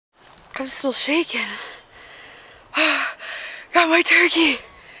I'm still shaking. Got my turkey.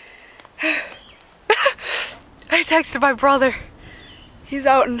 I texted my brother. He's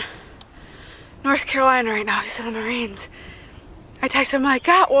out in North Carolina right now. He's in the Marines. I texted him, I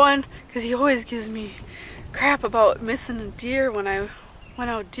got one, because he always gives me crap about missing a deer when I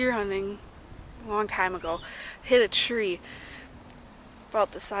went out deer hunting a long time ago. Hit a tree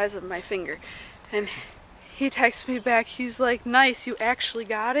about the size of my finger. And he texted me back, he's like, nice, you actually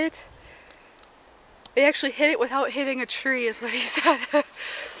got it? I actually hit it without hitting a tree is what he said.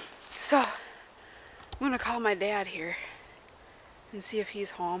 So, I'm gonna call my dad here and see if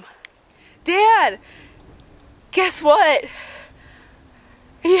he's home. Dad! Guess what?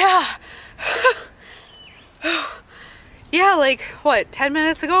 Yeah. Yeah, like, what, 10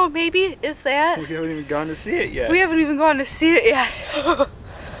 minutes ago, maybe, if that? We haven't even gone to see it yet. We haven't even gone to see it yet.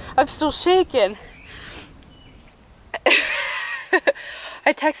 I'm still shaking.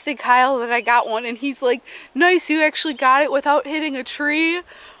 I texted Kyle that I got one, and he's like, nice, you actually got it without hitting a tree? I'm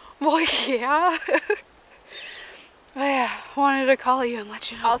like, yeah. Oh yeah, wanted to call you and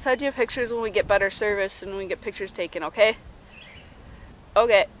let you know. I'll send you pictures when we get better service and we get pictures taken, okay?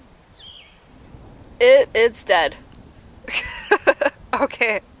 Okay. It's dead.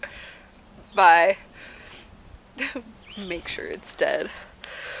 Okay. Bye. Make sure it's dead.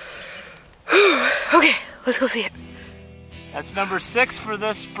 Okay, let's go see it. That's number 6 for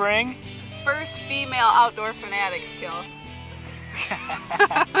this spring. First female outdoor fanatics kill.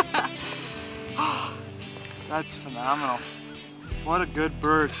 That's phenomenal. What a good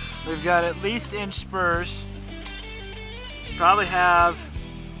bird. We've got at least inch spurs. Probably have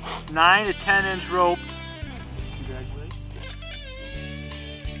 9 to 10 inch rope. Congratulations.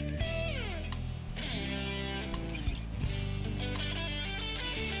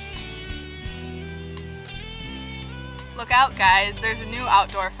 Look out, guys, there's a new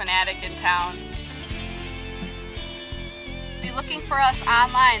outdoor fanatic in town. Be looking for us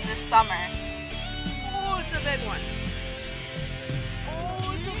online this summer. Oh, it's a big one.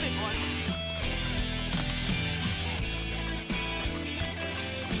 Oh, it's a big one.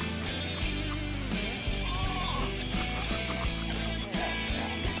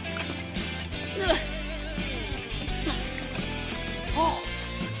 Oh.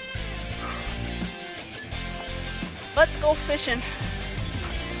 Let's go fishing.